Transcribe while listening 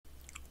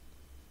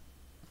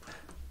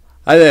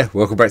Hi there,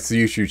 welcome back to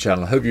the YouTube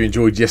channel. I hope you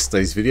enjoyed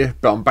yesterday's video,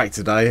 but I'm back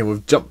today and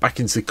we've jumped back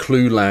into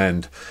Clue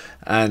Land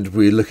and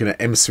we're looking at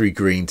Emissary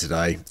Green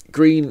today.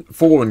 Green,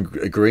 4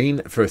 and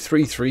green for a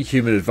 3/3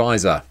 human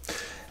advisor.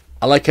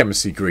 I like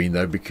Emissary Green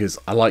though because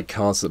I like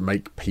cards that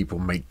make people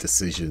make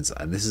decisions,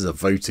 and this is a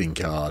voting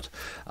card.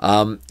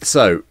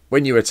 So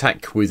when you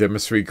attack with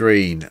Emissary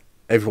Green,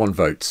 everyone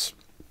votes,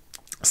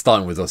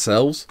 starting with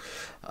ourselves,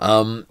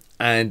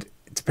 and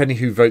depending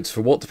who votes for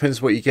what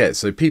depends what you get.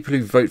 So people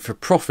who vote for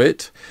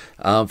profit,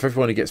 for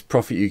everyone who gets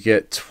profit, you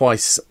get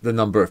twice the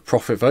number of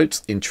profit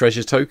votes in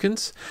treasure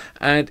tokens.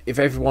 And if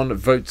everyone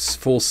votes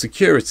for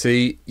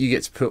security, you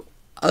get to put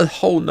a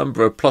whole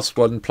number of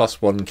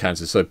 +1/+1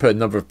 counters. So put a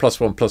number of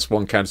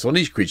 +1/+1 counters on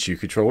each creature you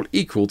control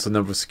equal to the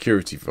number of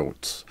security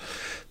votes.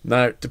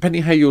 Now,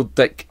 depending how your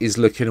deck is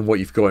looking and what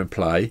you've got in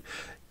play,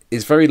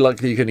 it's very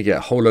likely you're going to get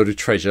a whole load of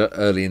treasure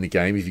early in the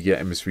game if you get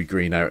Emissary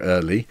Green out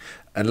early.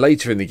 And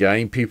later in the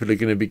game, people are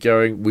going to be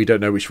going, we don't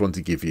know which one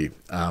to give you.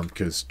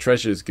 Because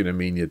treasure is going to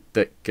mean your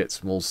deck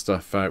gets more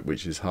stuff out,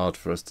 which is hard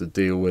for us to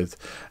deal with.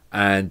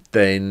 And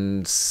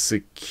then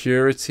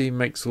security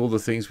makes all the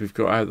things we've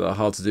got out that are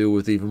hard to deal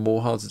with even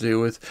more hard to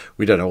deal with.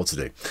 We don't know what to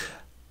do.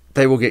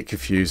 They will get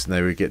confused and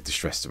they will get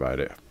distressed about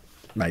it.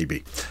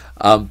 Maybe.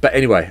 But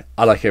anyway,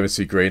 I like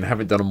Emissary Green. I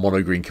haven't done a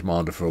mono green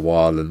commander for a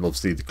while, and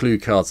obviously the clue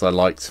cards I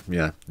liked.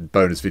 Yeah,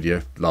 bonus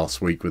video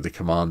last week with the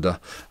commander.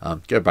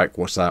 Go back,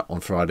 watch that on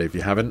Friday if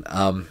you haven't.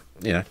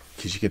 You know,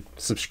 because you can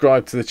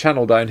subscribe to the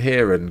channel down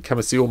here and come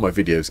and see all my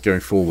videos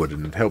going forward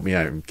and help me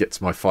out and get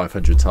to my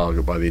 500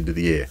 target by the end of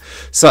the year.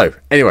 So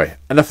anyway,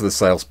 enough of the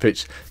sales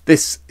pitch.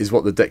 This is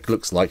what the deck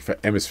looks like for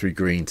Emissary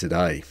Green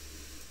today.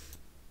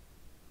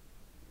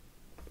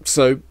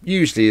 So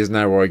usually is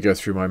now where I go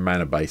through my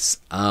mana base.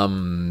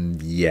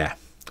 Yeah,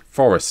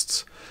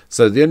 forests.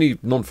 So the only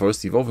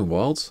non-forest evolving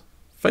wilds,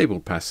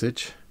 Fabled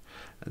Passage,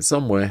 and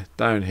somewhere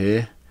down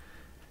here,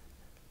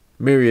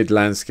 Myriad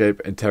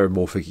Landscape and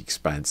Terramorphic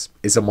Expanse.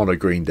 It's a mono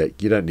green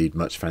deck. You don't need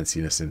much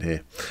fanciness in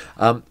here.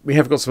 We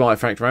have got some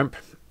artifact ramp,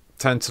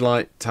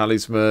 Tantalite,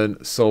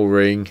 Talisman, Soul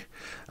Ring,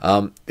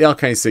 the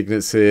Arcane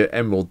Signets here,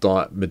 Emerald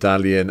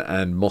Medallion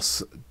and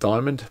Moss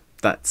Diamond.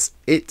 That's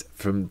it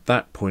from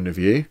that point of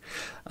view.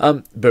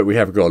 But we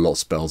have got a lot of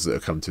spells that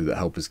have come to that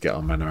help us get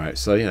our mana out.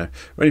 So, you know,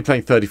 we're only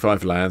playing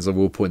 35 lands, I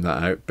will point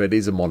that out. But it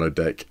is a mono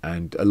deck,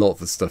 and a lot of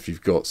the stuff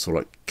you've got sort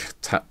of like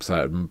taps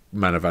out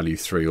mana value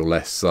 3 or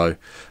less. So,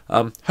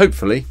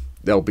 hopefully,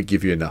 they'll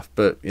give you enough.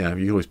 But, you know,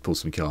 you can always pull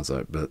some cards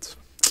out. But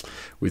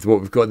with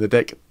what we've got in the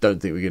deck, don't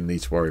think we're going to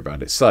need to worry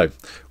about it. So,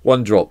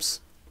 1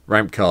 drops,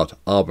 ramp card,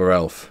 Arbor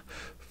Elf,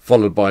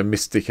 followed by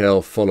Mystic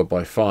Elf, followed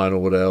by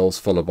Feyenoord Elves,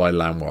 followed by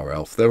Llanowar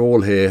Elf. They're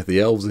all here. The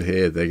elves are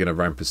here. They're going to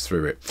ramp us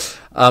through it.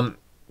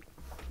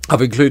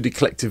 I've included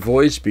Collective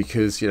Voyage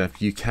because, you know,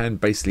 you can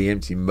basically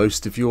empty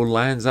most of your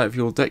lands out of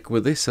your deck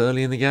with this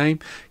early in the game.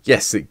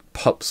 Yes, it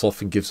pops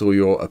off and gives all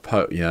your,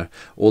 you know,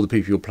 all the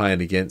people you're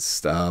playing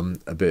against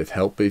a bit of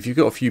help. But if you've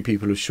got a few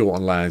people who are short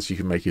on lands, you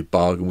can make a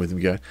bargain with them.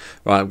 Go,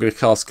 right, I'm going to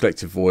cast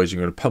Collective Voyage. I'm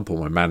going to pump all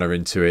my mana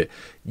into it.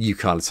 You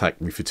can't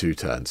attack me for 2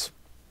 turns.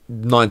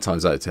 9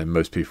 times out of 10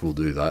 most people will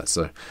do that,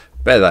 so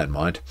bear that in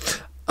mind.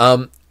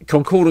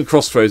 Concordant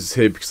Crossroads is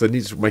here because I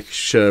needed to make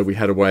sure we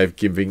had a way of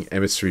giving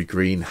Emissary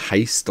Green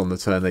haste on the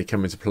turn they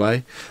come into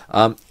play.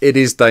 It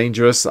is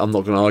dangerous, I'm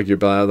not going to argue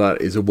about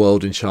that. It's a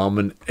world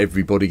enchantment,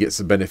 everybody gets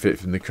the benefit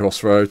from the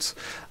Crossroads,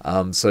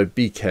 so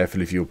be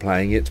careful if you're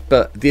playing it.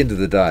 But at the end of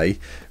the day,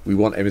 we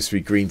want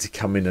Emissary Green to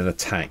come in and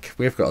attack.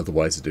 We have got other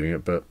ways of doing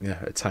it, but yeah,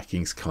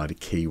 attacking is kind of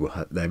key. We'll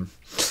hurt them.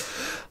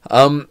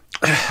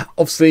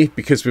 Obviously,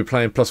 because we're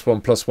playing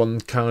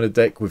 +1/+1 kind of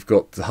deck, we've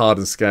got the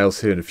hardened scales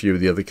here and a few of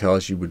the other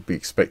cards you would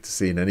expect to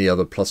see in any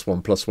other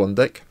 +1/+1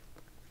 deck.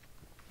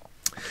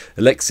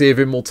 Elixir of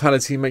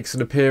Immortality makes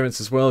an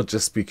appearance as well,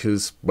 just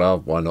because,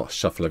 well, why not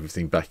shuffle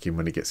everything back in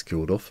when it gets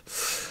killed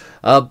off.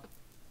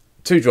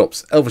 2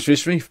 drops, Elvish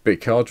Visionary for a bit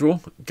of card draw.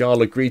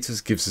 Gala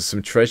Greeters gives us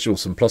some treasure or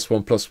some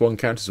 +1/+1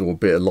 counters or a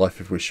bit of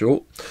life if we're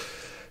short.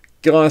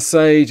 Gaia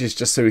Sage is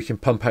just so we can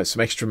pump out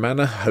some extra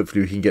mana.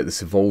 Hopefully we can get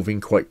this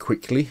evolving quite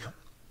quickly.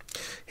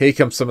 Here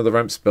comes some of the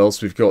ramp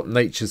spells. We've got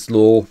Nature's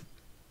Law,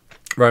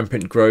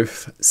 Rampant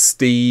Growth,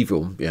 Steve,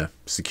 or yeah,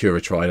 Secure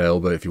a Tried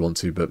Elbow if you want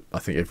to, but I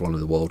think everyone in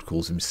the world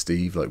calls him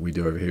Steve like we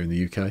do over here in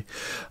the UK.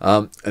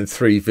 And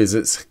 3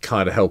 visits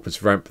kind of help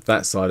us ramp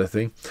that side of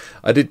thing.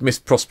 I did miss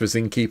Prosperous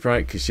Innkeeper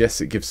out because yes,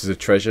 it gives us a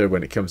treasure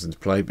when it comes into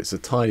play, but it's a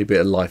tiny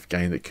bit of life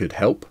gain that could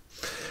help.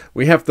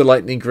 We have the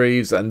Lightning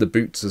Greaves and the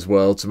Boots as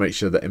well to make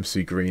sure that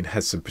Emissary Green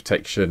has some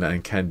protection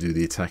and can do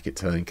the attack at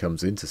turn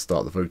comes in to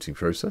start the voting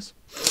process.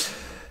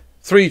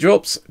 3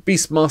 drops,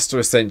 Beastmaster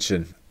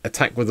Ascension.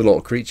 Attack with a lot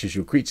of creatures.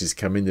 Your creatures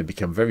come in, they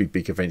become very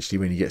big eventually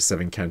when you get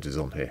 7 counters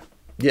on here.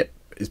 Yep,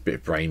 it's a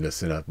bit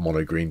brainless in a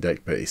mono green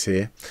deck, but it's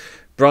here.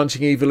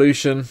 Branching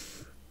Evolution,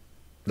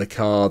 the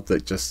card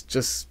that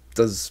just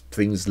does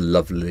things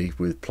lovely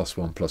with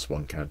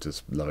 +1/+1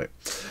 counters. Love it.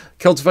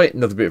 Cultivate,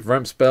 another bit of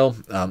ramp spell.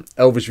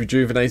 Elvish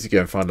Rejuvenator,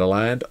 go and find a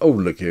land. Oh,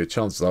 look here,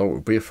 chances are it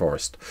will be a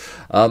forest.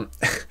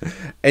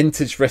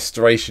 Entage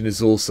Restoration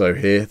is also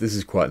here. This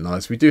is quite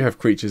nice. We do have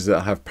creatures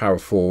that have power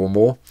 4 or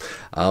more.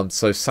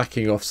 So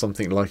sacking off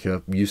something like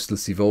a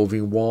useless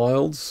Evolving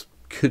Wilds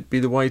could be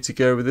the way to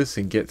go with this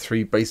and get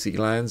 3 basic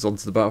lands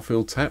onto the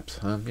battlefield tapped.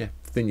 Yeah,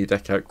 thin your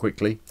deck out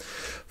quickly.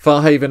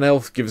 Farhaven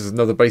Elf gives us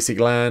another basic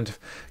land.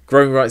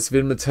 Growing Rights of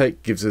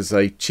Imlotech gives us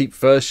a cheap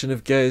version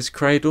of Gaia's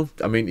Cradle.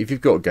 I mean, if you've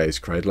got Gaia's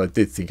Cradle, I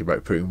did think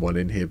about putting one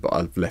in here, but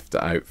I've left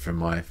it out from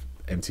my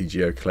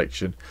MTGO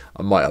collection.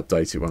 I might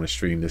update it when I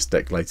stream this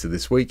deck later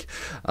this week.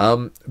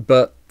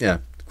 But yeah,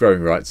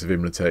 Growing Rights of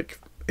Imlotech,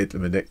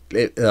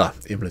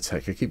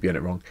 Imlotech, I keep getting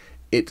it wrong.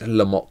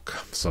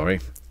 Itlamok, sorry,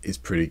 is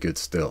pretty good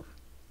still.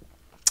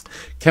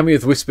 Cameo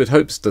with Whispered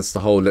Hopes does the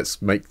whole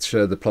let's make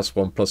sure the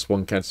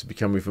 +1/+1 counts to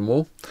become even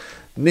more.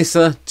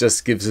 Nissa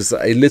just gives us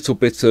a little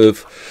bit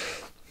of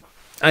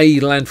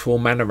A, landfall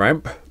mana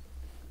ramp,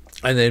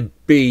 and then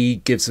B,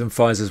 gives and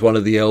finds us one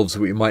of the elves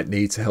that we might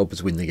need to help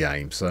us win the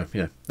game. So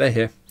yeah, they're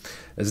here.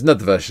 There's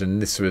another version of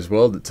Nissa as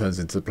well that turns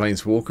into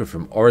Planeswalker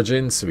from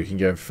Origin, so we can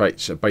go and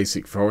fetch a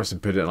basic forest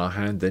and put it in our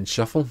hand, then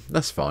shuffle.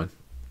 That's fine.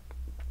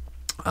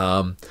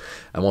 And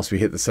once we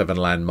hit the 7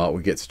 land mark,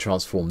 we get to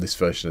transform this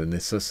version of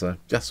Nissa, so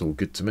that's all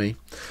good to me.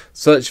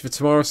 Search for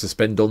Tomorrow,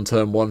 suspend on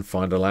turn 1,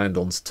 find a land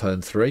on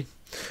turn 3.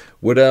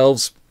 Wood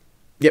Elves,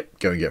 yep,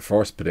 go and get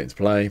Forest, put it into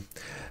play.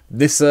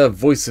 Nissa,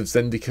 Voice of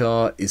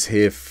Zendikar, is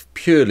here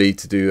purely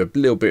to do a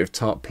little bit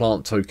of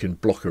plant token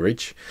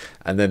blockerage,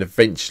 and then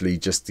eventually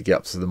just to get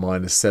up to the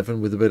 -7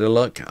 with a bit of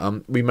luck.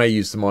 We may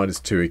use the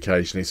 -2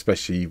 occasionally,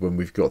 especially when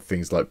we've got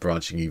things like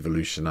Branching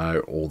Evolution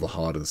out or the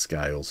Hardened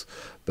Scales,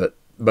 but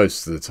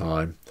most of the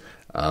time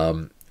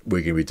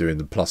we're going to be doing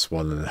the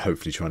 +1 and then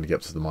hopefully trying to get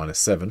up to the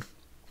 -7.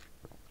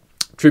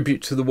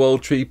 Tribute to the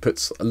World Tree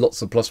puts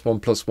lots of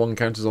 +1/+1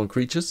 counters on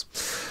creatures.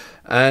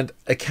 And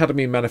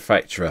Academy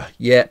Manufacturer,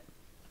 yeah,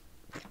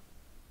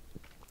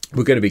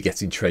 we're going to be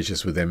getting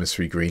treasures with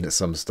Emissary Green at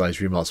some stage.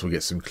 We might as well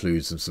get some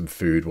clues and some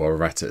food while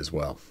we're at it as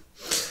well.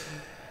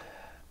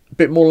 A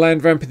bit more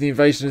land ramp in the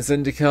Invasion of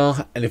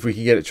Zendikar, and if we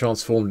can get it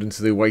transformed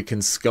into the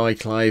Awakened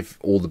Skyclave,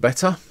 all the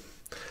better.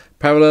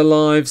 Parallel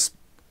Lives,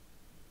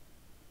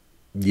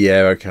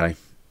 yeah, okay.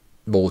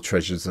 More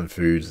treasures and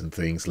foods and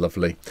things,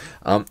 lovely.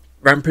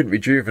 Rampant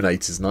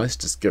Rejuvenate is nice.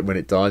 Just get when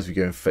it dies, we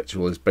go and fetch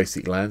all those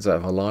basic lands out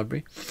of our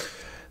library.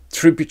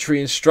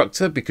 Tributary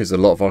Instructor, because a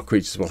lot of our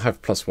creatures will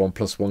have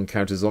 +1/+1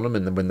 counters on them,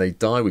 and then when they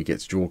die, we get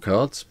to draw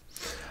cards.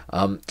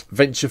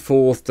 Venture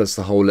Forth does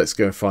the whole let's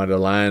go and find a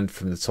land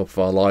from the top of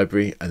our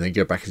library and then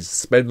go back into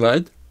spend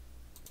land.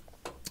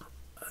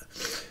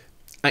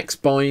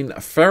 Axbine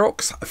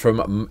Ferox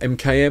from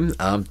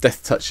MKM,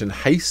 Death Touch and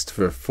Haste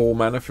for a 4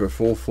 mana for a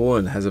 4/4,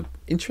 and has an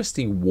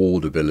interesting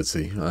ward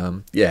ability.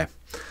 Yeah,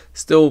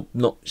 still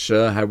not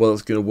sure how well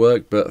it's going to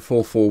work, but a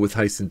 4/4 with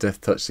Haste and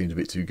Death Touch seems a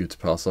bit too good to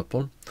pass up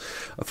on.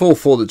 A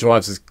 4/4 that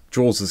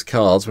draws us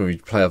cards when we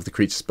play off the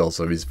creature spell,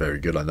 so is very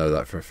good, I know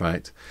that for a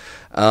fact.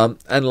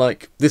 And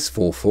like this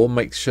 4/4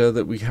 makes sure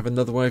that we have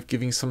another way of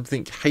giving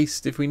something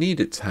haste if we need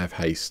it to have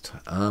haste.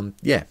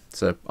 Yeah,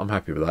 so I'm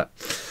happy with that.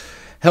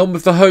 Helm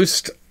of the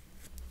Host,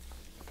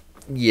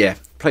 yeah,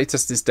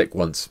 playtest this deck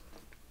once.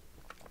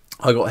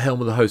 I got Helm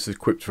of the Host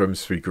equipped for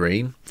Emissary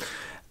Green,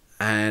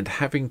 and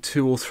having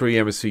 2 or 3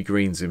 Emissary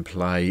Greens in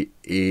play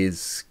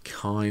is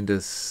kind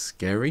of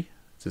scary,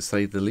 to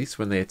say the least.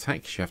 When they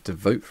attack, you have to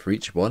vote for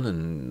each one,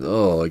 and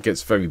oh, it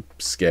gets very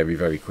scary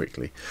very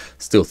quickly.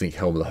 Still think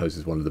Helm of the Host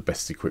is one of the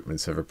best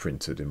equipments ever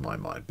printed in my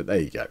mind, but there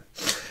you go.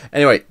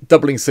 Anyway,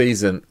 doubling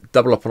season,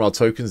 double up on our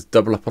tokens,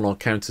 double up on our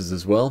counters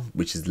as well,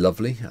 which is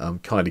lovely.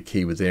 Kind of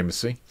key with the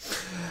Emissary.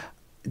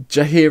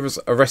 Jaheira's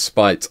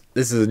Respite,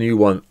 this is a new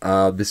one.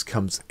 This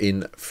comes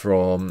in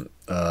from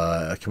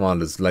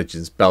Commander's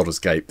Legends, Baldur's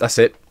Gate. That's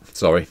it.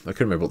 Sorry, I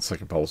couldn't remember what the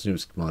second part was. It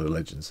was Commander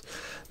Legends.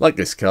 Like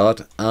this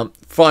card.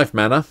 5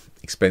 mana,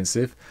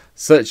 expensive.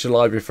 Search your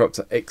library for up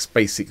to X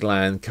basic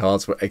land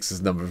cards where X is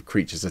the number of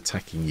creatures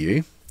attacking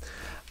you,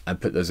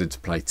 and put those into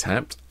play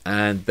tapped,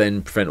 and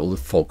then prevent all the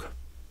fog,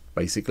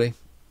 basically.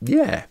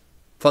 Yeah,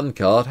 fun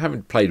card.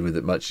 Haven't played with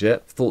it much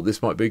yet. Thought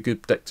this might be a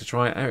good deck to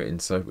try it out in,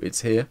 so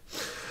it's here.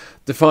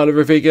 Defiler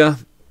Revigor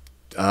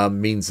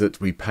means that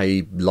we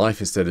pay life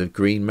instead of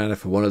green mana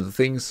for one of the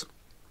things.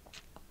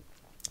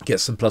 Get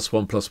some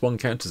 +1/+1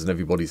 counters and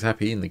everybody's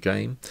happy in the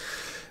game.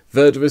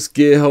 Verdurous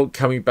Gearhulk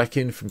coming back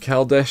in from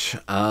Kaldesh.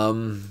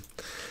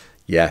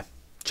 Yeah,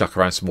 chuck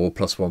around some more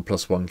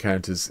 +1/+1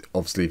 counters.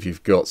 Obviously, if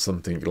you've got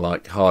something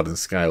like Hardened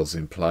Scales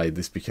in play,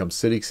 this becomes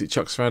silly because it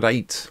chucks around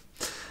 8.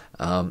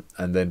 And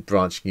then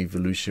Branching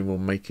Evolution will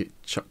make it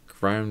chuck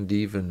around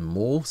even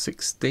more.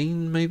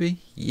 16 maybe?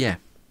 Yeah.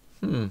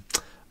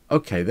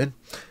 Okay then.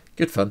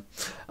 Good fun.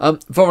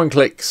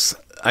 Vorinclex,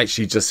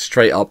 actually just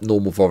straight up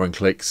normal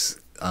Vorinclex.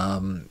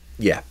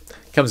 Yeah,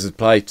 comes into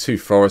play, 2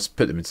 forests,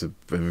 put them into,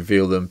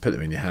 reveal them, put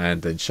them in your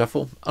hand, then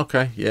shuffle.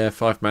 Okay, yeah,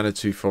 5 mana,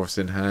 2 forests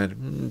in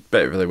hand.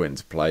 Better if they went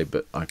into play,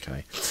 but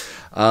okay.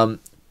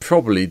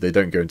 Probably they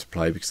don't go into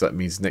play, because that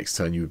means next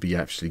turn you would be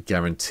actually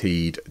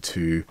guaranteed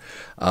to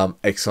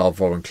exile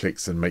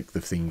Vorinclex and make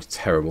the thing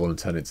terrible and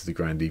turn it to the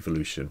Grand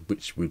Evolution,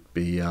 which would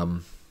be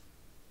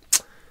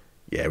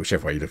yeah,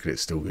 whichever way you look at it,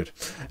 it's still good.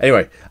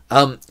 Anyway,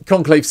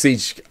 Conclave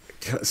Siege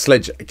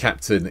Sledge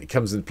Captain, it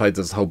comes into play,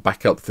 does the whole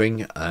backup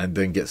thing, and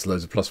then gets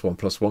loads of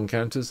 +1/+1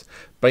 counters.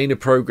 Bane of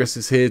Progress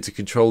is here to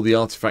control the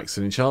artifacts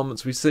and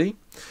enchantments we see.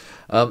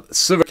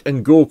 Surak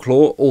and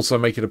Goreclaw also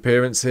make an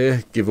appearance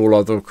here, give all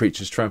other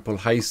creatures trample,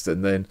 haste,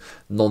 and then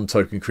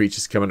non-token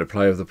creatures come into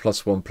play with the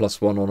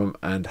 +1/+1 on them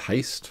and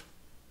haste.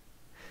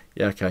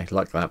 Yeah, okay,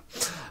 like that.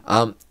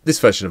 This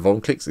version of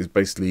Vorinclex is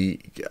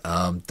basically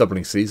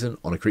doubling season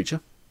on a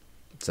creature.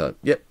 So,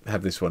 yep,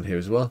 have this one here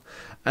as well.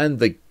 And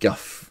the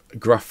Gruff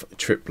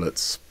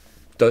Triplets.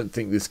 Don't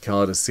think this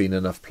card has seen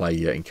enough play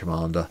yet in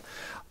Commander.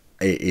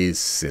 It is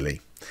silly.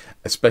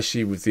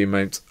 Especially with the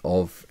amount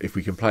of, if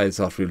we can play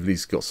this after we've at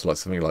least got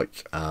something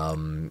like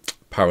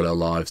Parallel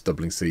Lives,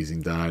 doubling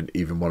season down,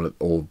 even one of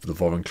all the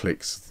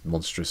Vorinclex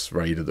monstrous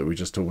raider that we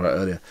just talked about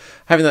earlier.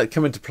 Having that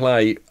come into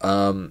play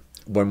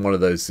when one of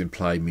those is in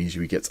play means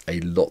we get a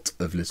lot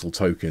of little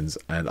tokens,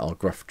 and our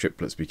Gruff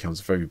Triplets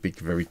becomes very big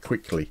very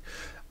quickly,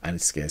 and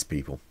it scares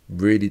people.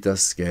 Really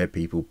does scare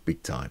people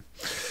big time.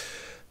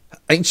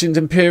 Ancient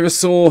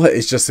Imperosaur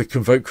is just a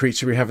convoke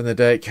creature we have in the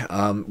deck.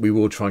 We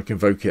will try and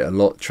convoke it a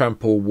lot.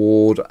 Trample,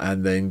 Ward,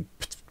 and then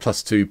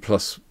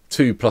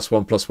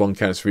 +2/+1/+1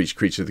 counts for each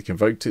creature that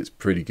convoked it. It's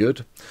pretty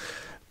good.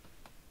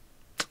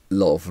 A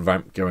lot of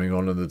ramp going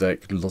on in the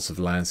deck. Lots of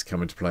lands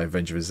come into play.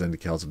 Avenger of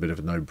Zendikar, a bit of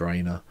a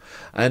no-brainer.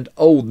 And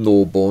Old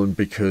Norborn,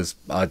 because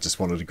I just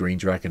wanted a green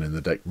dragon in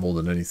the deck more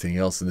than anything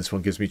else. And this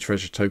one gives me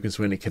treasure tokens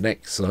when it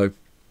connects. So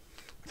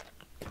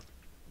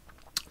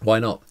why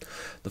not?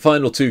 The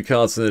final two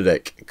cards in the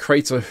deck.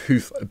 Crater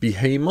Hoof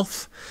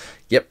Behemoth.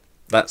 Yep,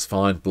 that's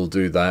fine. We'll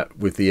do that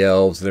with the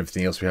elves and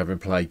everything else we have in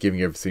play.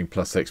 Giving everything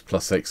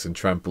 +X/+X and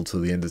trample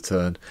till the end of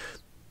turn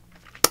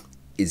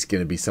is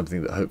going to be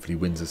something that hopefully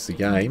wins us the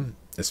game.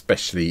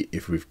 Especially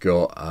if we've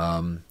got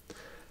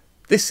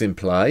this in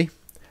play.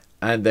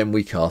 And then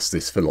we cast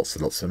this for lots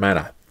and lots of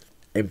mana.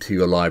 Empty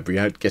your library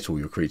out. Get all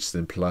your creatures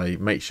in play.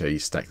 Make sure you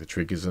stack the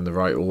triggers in the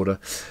right order.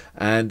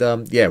 And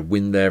yeah,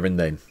 win there and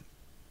then.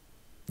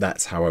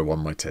 That's how I won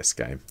my test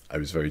game. I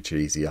was very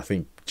cheesy. I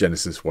think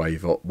Genesis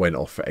Wave went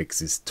off for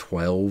X's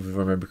 12, if I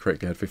remember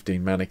correctly. I had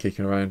 15 mana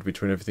kicking around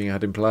between everything I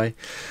had in play.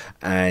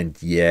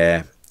 And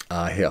yeah,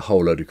 I hit a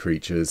whole load of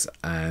creatures.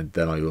 And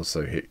then I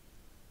also hit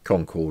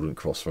Concordant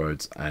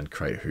Crossroads and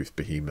Crater Hoof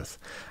Behemoth.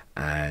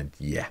 And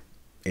yeah,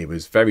 it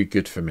was very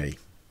good for me.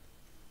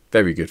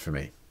 Very good for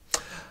me.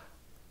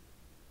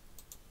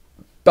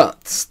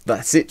 But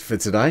that's it for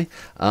today.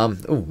 Oh,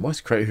 why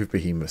is Crater Hoof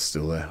Behemoth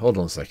still there? Hold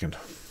on a second.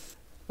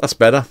 That's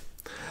better.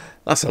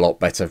 That's a lot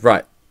better.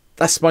 Right.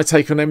 That's my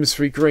take on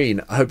Emissary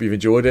Green. I hope you've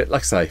enjoyed it.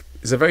 Like I say,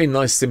 it's a very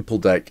nice, simple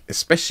deck.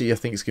 Especially, I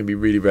think it's going to be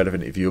really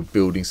relevant if you're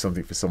building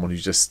something for someone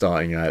who's just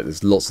starting out.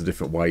 There's lots of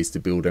different ways to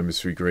build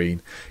Emissary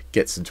Green.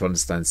 Gets them to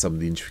understand some of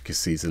the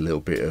intricacies, a little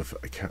bit of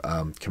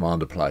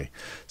Commander play.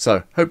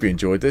 So, hope you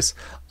enjoyed this.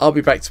 I'll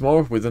be back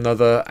tomorrow with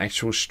another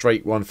actual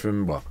straight one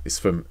from, well, it's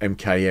from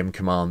MKM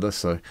Commander.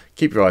 So,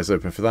 keep your eyes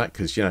open for that,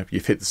 because, you know,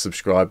 you've hit the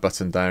subscribe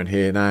button down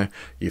here now.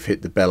 You've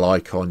hit the bell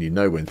icon. You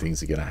know when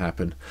things are going to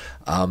happen.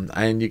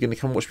 And you're going to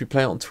come watch me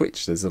play it on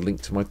Twitch. There's a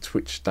link to my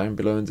Twitch down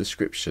below in the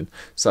description.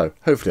 So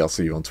hopefully I'll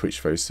see you on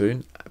Twitch very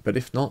soon. But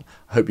if not,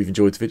 I hope you've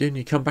enjoyed the video and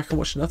you come back and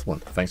watch another one.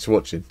 Thanks for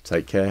watching.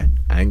 Take care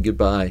and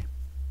goodbye.